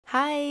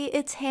Hi,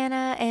 it's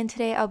Hannah, and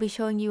today I'll be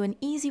showing you an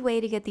easy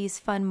way to get these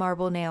fun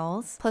marble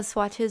nails, plus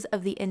swatches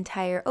of the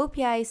entire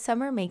OPI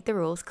Summer Make the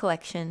Rules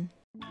collection.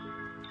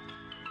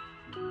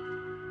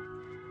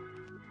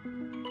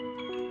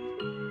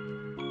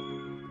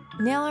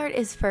 Nail art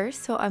is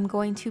first, so I'm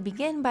going to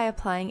begin by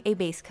applying a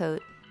base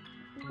coat.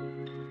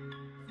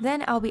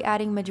 Then I'll be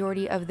adding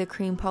majority of the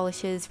cream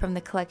polishes from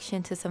the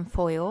collection to some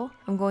foil.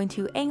 I'm going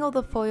to angle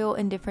the foil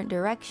in different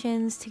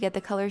directions to get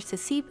the colors to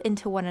seep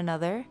into one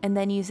another, and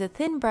then use a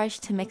thin brush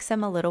to mix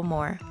them a little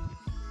more.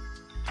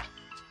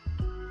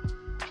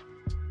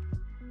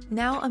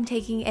 Now I'm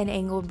taking an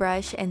angled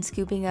brush and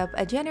scooping up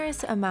a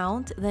generous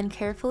amount, then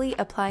carefully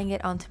applying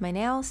it onto my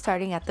nail,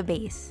 starting at the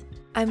base.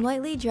 I'm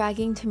lightly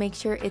dragging to make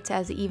sure it's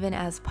as even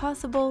as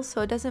possible so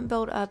it doesn't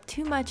build up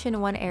too much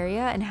in one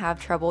area and have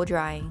trouble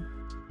drying.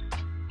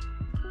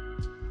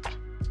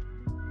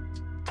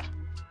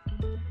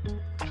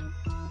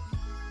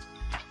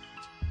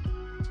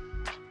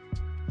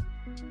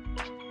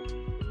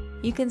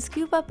 You can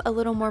scoop up a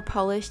little more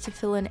polish to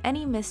fill in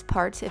any missed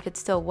parts if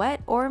it's still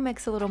wet, or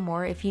mix a little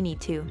more if you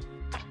need to.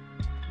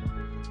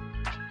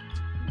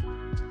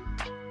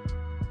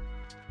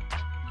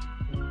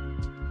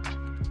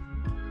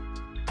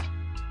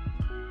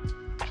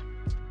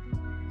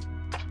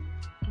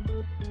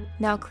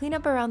 Now clean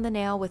up around the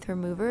nail with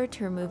remover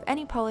to remove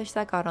any polish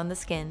that got on the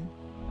skin.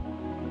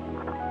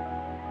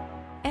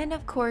 And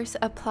of course,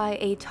 apply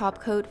a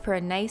top coat for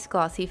a nice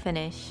glossy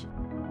finish.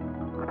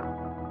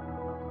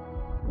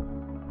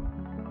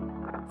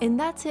 And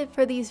that's it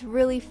for these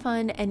really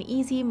fun and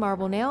easy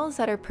marble nails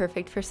that are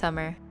perfect for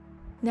summer.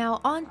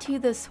 Now on to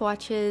the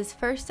swatches.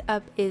 First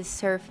up is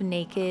Surf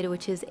Naked,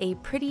 which is a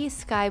pretty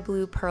sky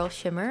blue pearl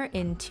shimmer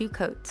in 2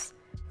 coats.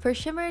 For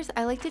shimmers,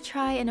 I like to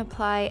try and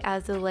apply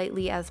as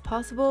lightly as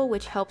possible,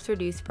 which helps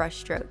reduce brush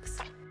strokes.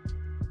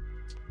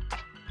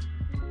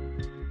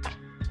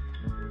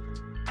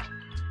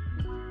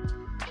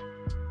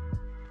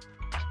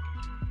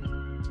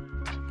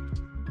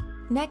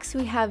 Next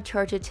we have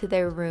Charge It to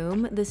Their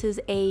Room. This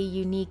is a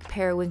unique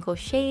periwinkle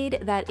shade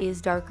that is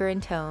darker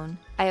in tone.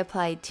 I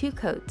applied 2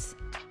 coats.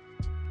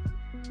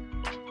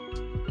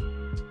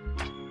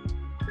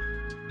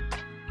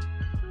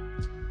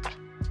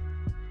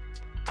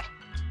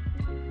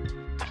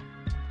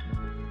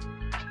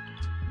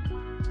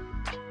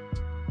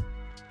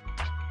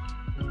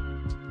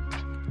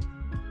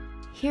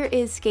 Here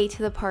is Skate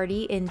to the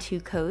Party in 2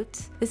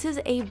 coats. This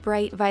is a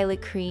bright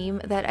violet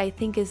cream that I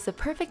think is the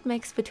perfect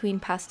mix between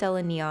pastel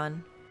and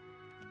neon.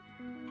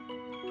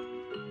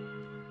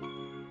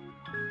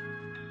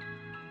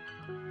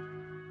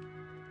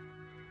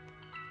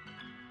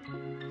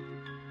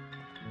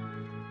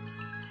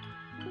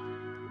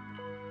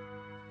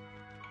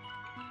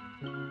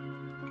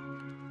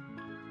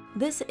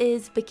 This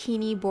is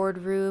Bikini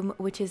Boardroom,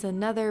 which is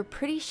another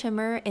pretty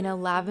shimmer in a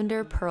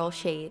lavender pearl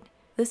shade.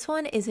 This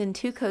one is in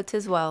 2 coats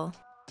as well.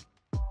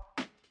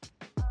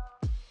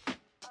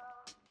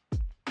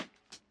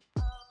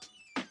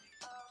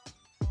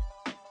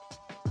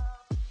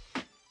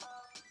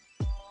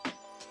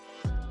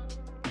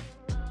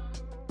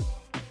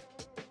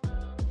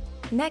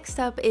 Next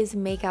up is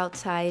Make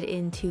Outside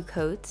in 2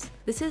 coats.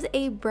 This is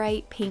a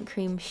bright paint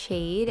cream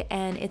shade,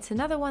 and it's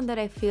another one that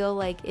I feel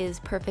like is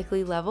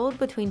perfectly leveled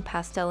between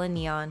pastel and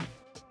neon.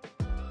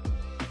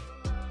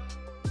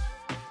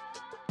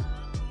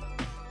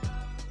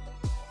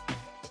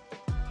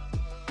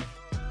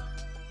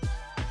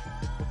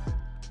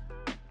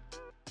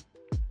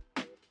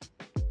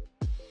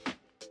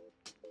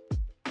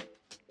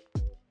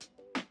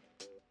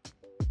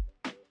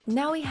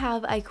 Now we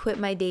have I Quit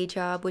My Day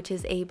Job, which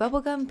is a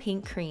bubblegum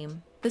pink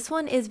cream. This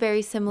one is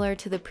very similar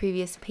to the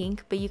previous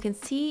pink, but you can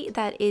see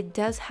that it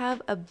does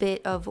have a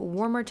bit of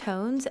warmer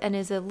tones and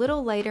is a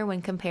little lighter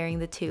when comparing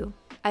the two.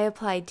 I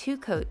applied 2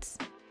 coats.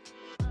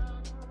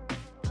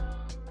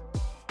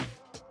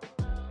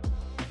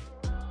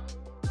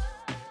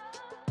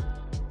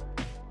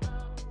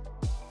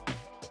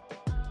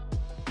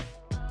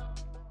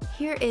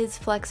 Here is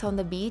Flex on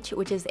the Beach,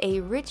 which is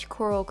a rich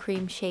coral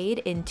cream shade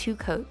in 2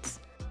 coats.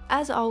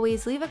 As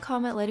always, leave a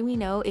comment letting me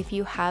know if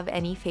you have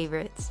any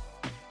favorites.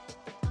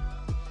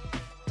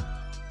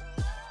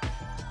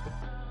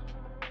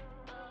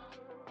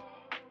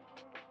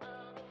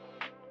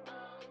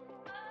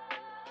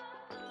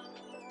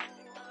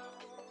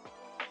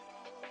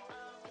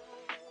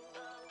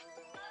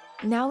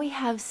 Now we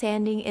have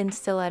Sanding in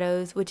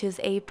Stilettos, which is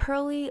a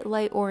pearly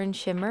light orange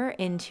shimmer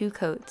in 2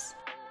 coats.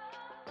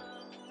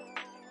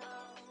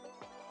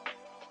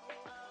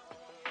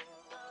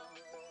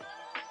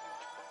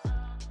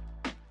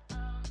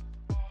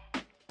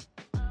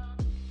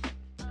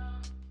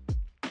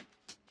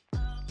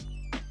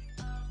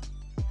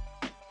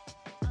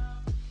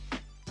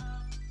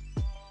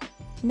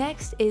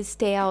 Next is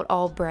Stay Out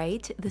All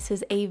Bright. This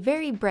is a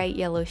very bright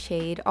yellow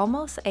shade,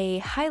 almost a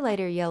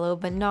highlighter yellow,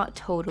 but not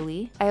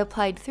totally. I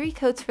applied 3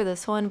 coats for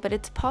this one, but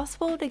it's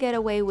possible to get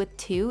away with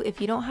 2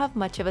 if you don't have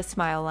much of a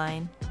smile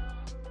line.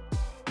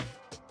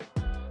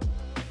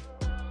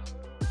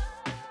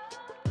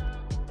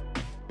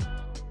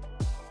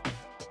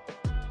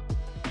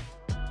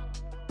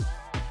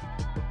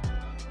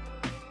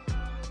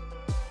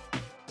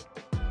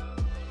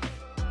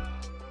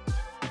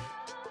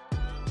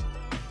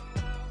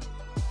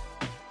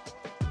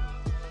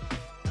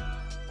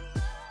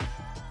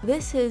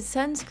 This is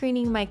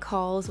Sunscreening My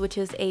Calls, which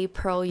is a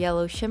pearl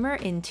yellow shimmer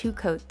in 2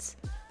 coats.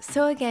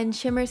 So again,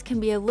 shimmers can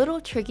be a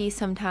little tricky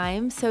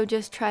sometimes, so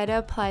just try to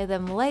apply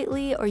them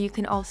lightly, or you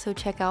can also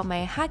check out my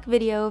hack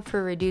video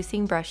for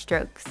reducing brush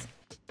strokes.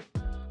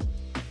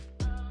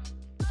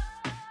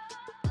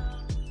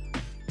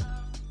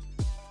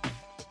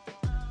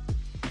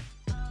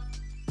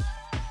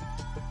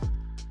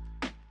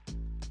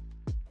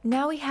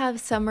 Now we have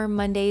Summer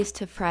Mondays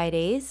to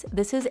Fridays.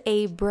 This is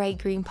a bright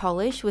green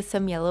polish with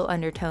some yellow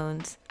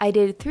undertones. I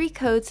did 3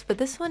 coats, but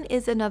this one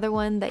is another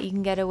one that you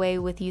can get away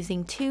with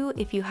using 2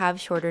 if you have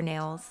shorter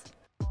nails.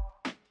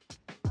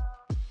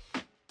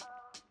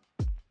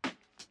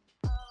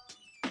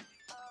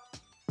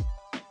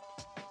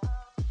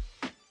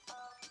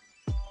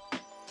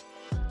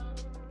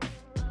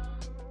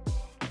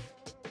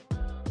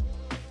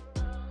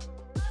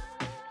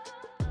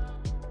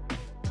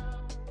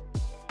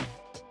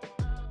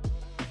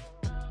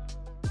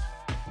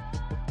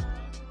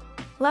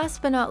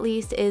 Last but not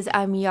least is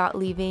I'm Yacht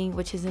Leaving,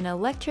 which is an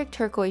electric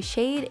turquoise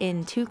shade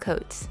in 2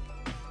 coats.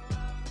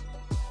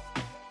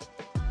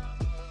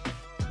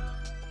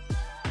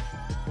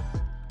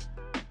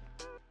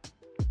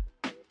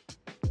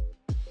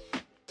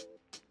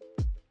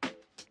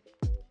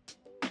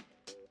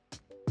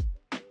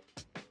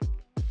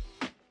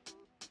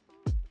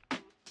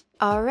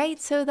 Alright,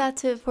 so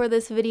that's it for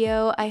this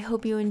video. I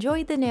hope you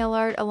enjoyed the nail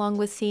art along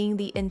with seeing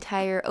the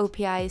entire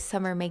OPI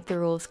Summer Make the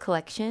Rules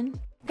collection.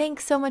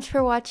 Thanks so much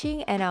for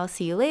watching, and I'll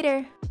see you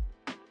later!